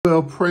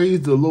Well,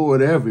 praise the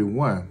Lord,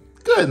 everyone.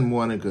 Good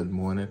morning, good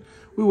morning.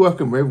 We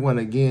welcome everyone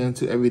again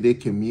to Everyday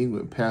Communion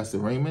with Pastor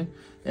Raymond.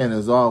 And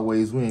as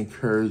always, we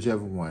encourage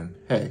everyone,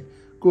 hey,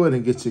 go ahead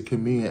and get your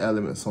communion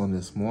elements on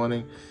this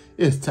morning.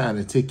 It's time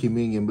to take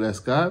communion, bless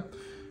God.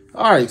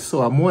 All right, so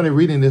our morning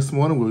reading this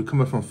morning, we're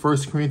coming from 1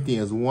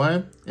 Corinthians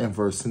 1 and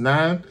verse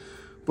 9.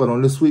 But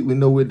on this week, we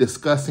know we're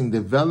discussing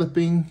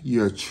developing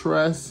your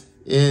trust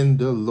in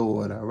the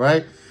Lord, all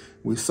right?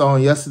 We saw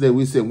yesterday,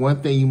 we said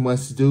one thing you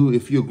must do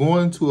if you're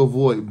going to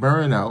avoid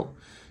burnout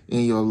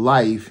in your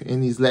life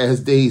in these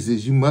last days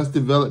is you must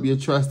develop your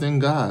trust in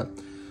God.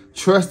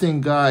 Trust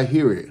in God,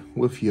 hear it,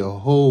 with your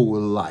whole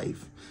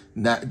life,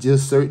 not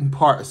just certain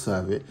parts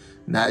of it,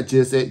 not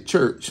just at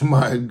church,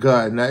 my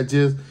God, not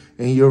just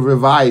in your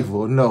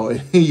revival, no,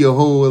 in your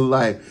whole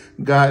life.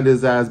 God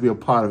desires to be a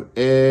part of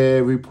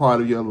every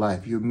part of your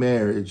life, your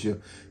marriage, your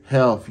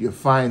health, your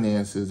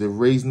finances, the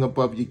raising up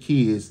of your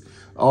kids,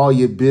 all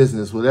your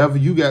business, whatever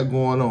you got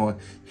going on,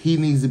 he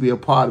needs to be a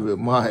part of it,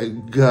 my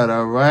God,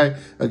 all right?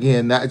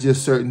 Again, not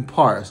just certain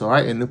parts, all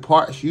right? And the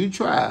parts you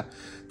try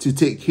to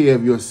take care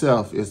of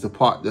yourself is the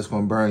part that's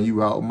going to burn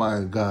you out,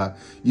 my God.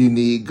 You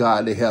need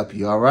God to help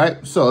you, all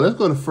right? So let's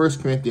go to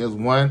 1 Corinthians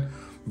 1,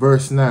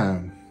 verse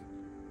 9.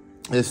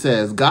 It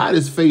says, God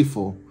is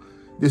faithful.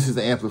 This is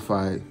the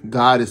Amplified.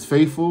 God is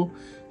faithful.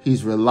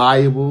 He's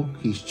reliable.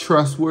 He's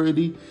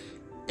trustworthy,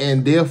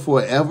 and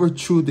therefore ever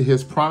true to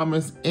his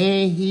promise,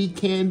 and he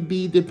can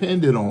be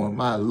depended on,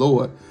 my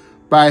Lord.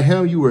 By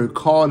him you were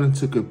called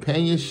into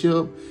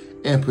companionship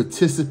and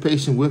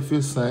participation with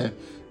his Son,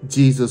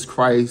 Jesus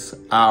Christ,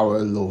 our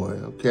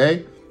Lord,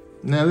 okay?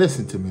 Now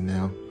listen to me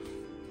now.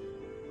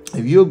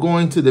 If you're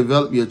going to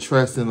develop your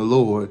trust in the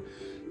Lord,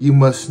 you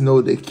must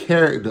know the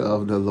character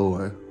of the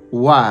Lord.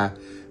 Why?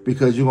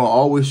 Because you're going to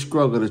always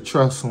struggle to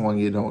trust someone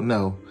you don't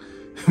know.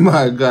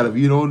 My God, if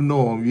you don't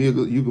know him,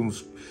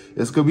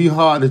 it's going to be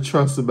hard to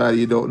trust somebody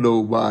you don't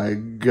know, my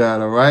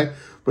God, all right?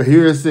 But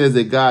here it says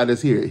that God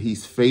is here.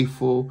 He's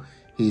faithful,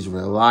 he's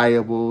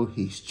reliable,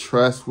 he's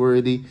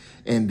trustworthy,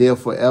 and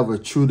therefore ever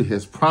true to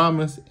his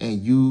promise,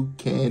 and you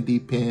can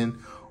depend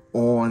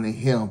on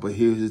him. But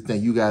here's the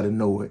thing, you got to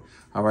know it.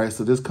 All right,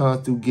 so this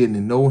comes through getting to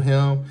know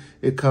him.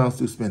 It comes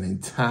through spending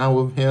time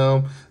with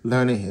him,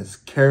 learning his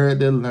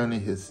character,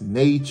 learning his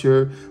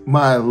nature.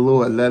 My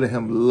Lord, letting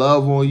him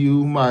love on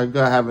you. My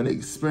God, having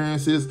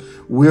experiences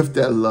with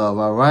that love,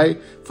 all right?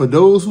 For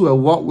those who have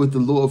walked with the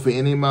Lord for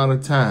any amount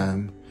of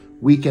time,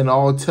 we can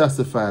all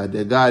testify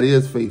that God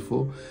is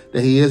faithful,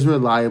 that he is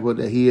reliable,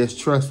 that he is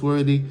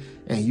trustworthy,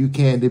 and you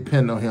can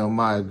depend on him,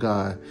 my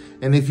God.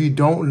 And if you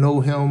don't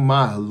know him,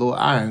 my Lord,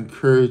 I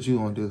encourage you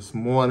on this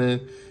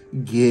morning,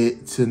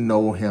 get to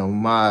know him,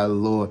 my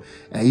Lord,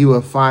 and you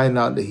will find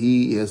out that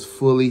he is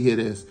fully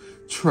his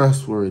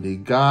trustworthy.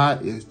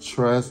 God is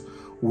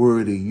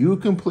trustworthy. You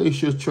can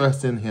place your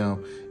trust in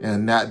him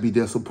and not be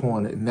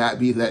disappointed, not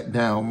be let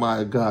down,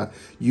 my God.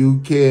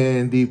 You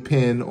can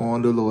depend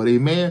on the Lord.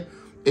 Amen.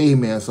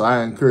 Amen. So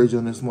I encourage you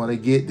on this morning,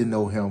 get to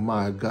know him,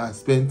 my God.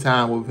 Spend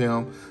time with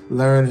him.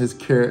 Learn his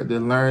character.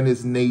 Learn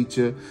his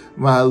nature.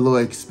 My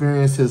Lord,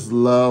 experience his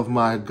love,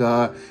 my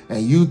God.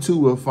 And you too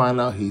will find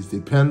out he's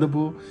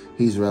dependable.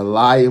 He's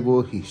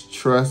reliable. He's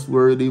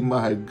trustworthy,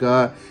 my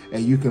God.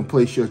 And you can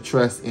place your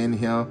trust in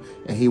him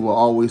and he will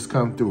always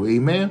come through.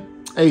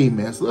 Amen.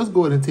 Amen. So let's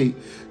go ahead and take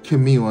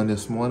communion on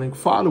this morning.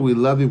 Father, we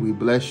love you. We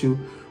bless you.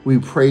 We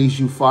praise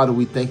you, Father.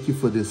 We thank you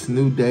for this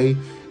new day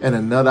and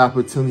another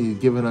opportunity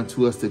given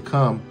unto us to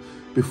come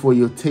before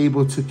your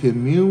table to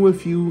commune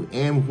with you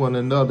and with one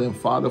another. And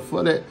Father,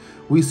 for that,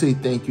 we say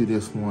thank you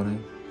this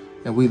morning.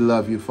 And we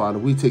love you, Father.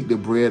 We take the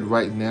bread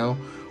right now,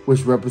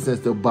 which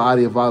represents the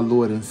body of our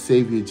Lord and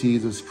Savior,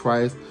 Jesus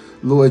Christ.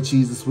 Lord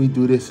Jesus, we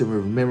do this in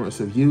remembrance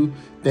of you,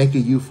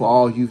 thanking you for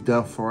all you've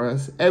done for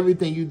us.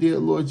 Everything you did,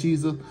 Lord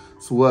Jesus,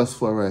 was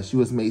for us. You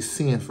was made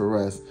sin for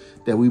us,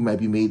 that we might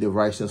be made the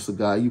righteousness of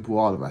God. You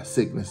bore all of our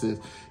sicknesses,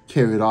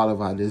 carried all of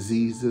our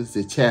diseases.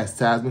 The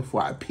chastisement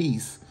for our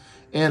peace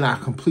and our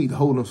complete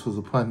wholeness was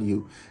upon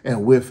you.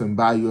 And with and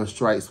by your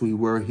stripes we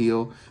were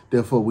healed.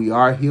 Therefore we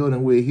are healed,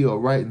 and we're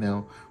healed right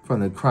now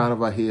from the crown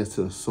of our heads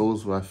to the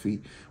soles of our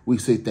feet. We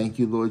say thank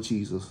you, Lord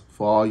Jesus,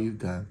 for all you've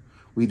done.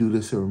 We do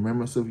this in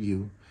remembrance of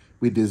you.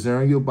 We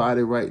discern your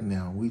body right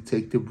now. We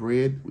take the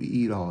bread, we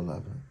eat all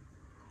of it.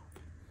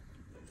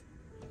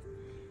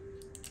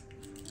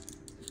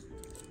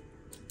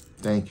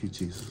 Thank you,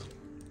 Jesus.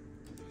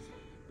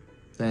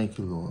 Thank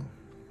you, Lord.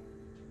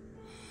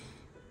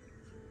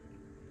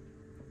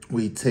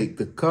 We take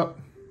the cup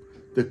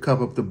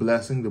of the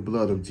blessing, the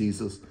blood of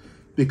Jesus.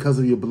 Because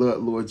of your blood,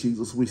 Lord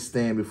Jesus, we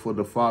stand before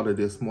the Father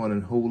this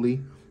morning,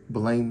 holy,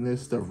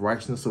 blameless, the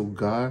righteousness of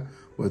God,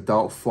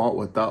 without fault,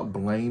 without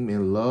blame,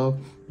 in love,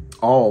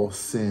 all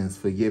sins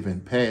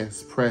forgiven,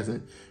 past,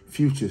 present,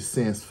 future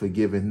sins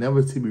forgiven,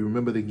 never to be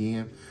remembered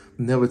again,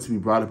 never to be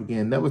brought up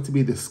again, never to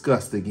be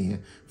discussed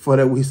again. For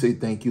that we say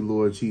thank you,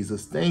 Lord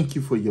Jesus. Thank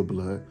you for your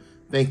blood.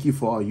 Thank you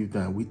for all you've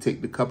done. We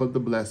take the cup of the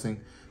blessing,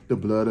 the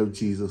blood of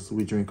Jesus.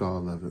 We drink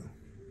all of it.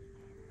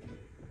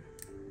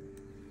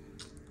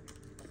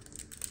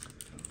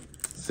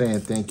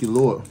 saying, thank you,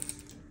 Lord.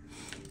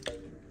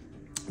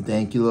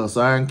 Thank you, Lord.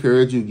 So I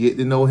encourage you, get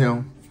to know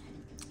him,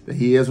 that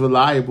he is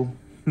reliable,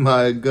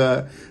 my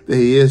God, that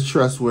he is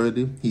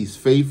trustworthy. He's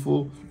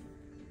faithful.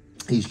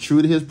 He's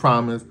true to his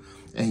promise,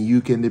 and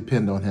you can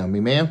depend on him.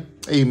 Amen.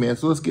 Amen.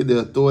 So let's get the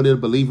authority of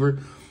the believer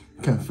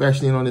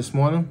confession in on this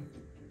morning.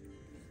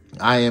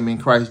 I am in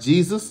Christ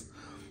Jesus.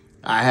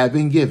 I have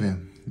been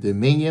given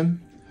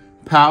dominion,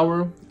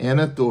 power, and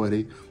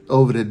authority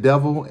over the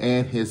devil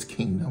and his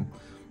kingdom.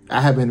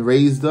 I have been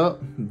raised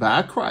up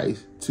by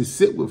Christ to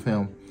sit with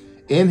him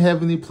in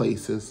heavenly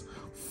places,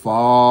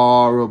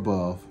 far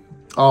above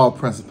all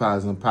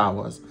principalities and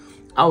powers.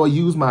 I will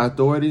use my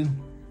authority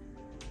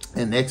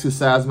and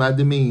exercise my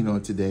dominion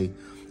on today.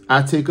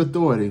 I take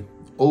authority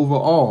over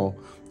all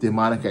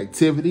demonic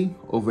activity,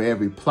 over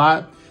every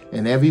plot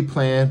and every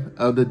plan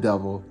of the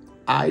devil.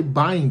 I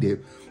bind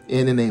it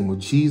in the name of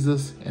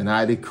Jesus, and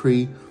I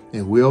decree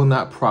it will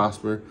not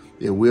prosper.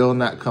 It will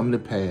not come to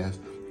pass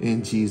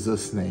in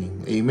Jesus'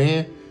 name.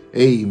 Amen.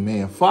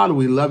 Amen. Father,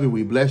 we love you.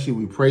 We bless you.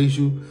 We praise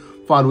you.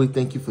 Father, we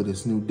thank you for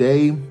this new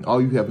day,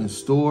 all you have in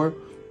store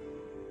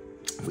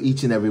for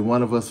each and every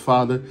one of us,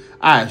 Father.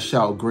 I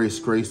shout grace,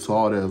 grace to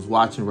all that is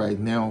watching right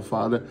now,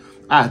 Father.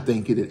 I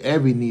thank you that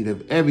every need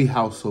of every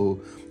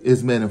household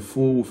is met in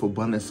full with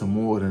abundance and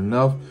more than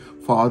enough.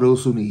 For all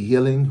those who need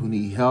healing, who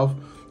need health,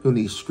 who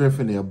need strength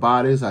in their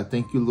bodies, I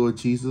thank you, Lord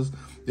Jesus,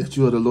 that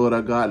you are the Lord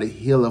our God, the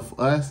healer of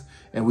us.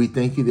 And we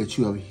thank you that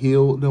you have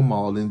healed them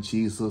all in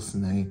Jesus'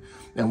 name.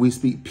 And we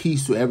speak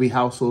peace to every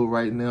household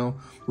right now.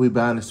 We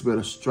bind the spirit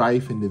of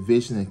strife and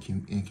division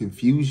and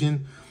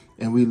confusion.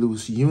 And we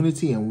lose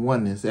unity and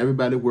oneness.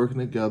 Everybody working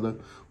together,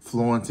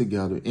 flowing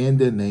together in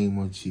the name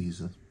of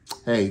Jesus.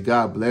 Hey,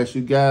 God bless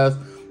you guys.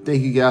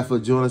 Thank you guys for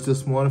joining us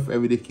this morning for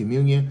Everyday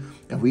Communion.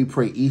 And we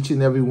pray each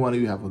and every one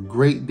of you have a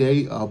great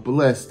day, a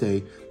blessed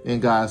day in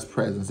God's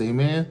presence.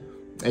 Amen.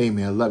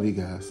 Amen. Love you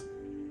guys.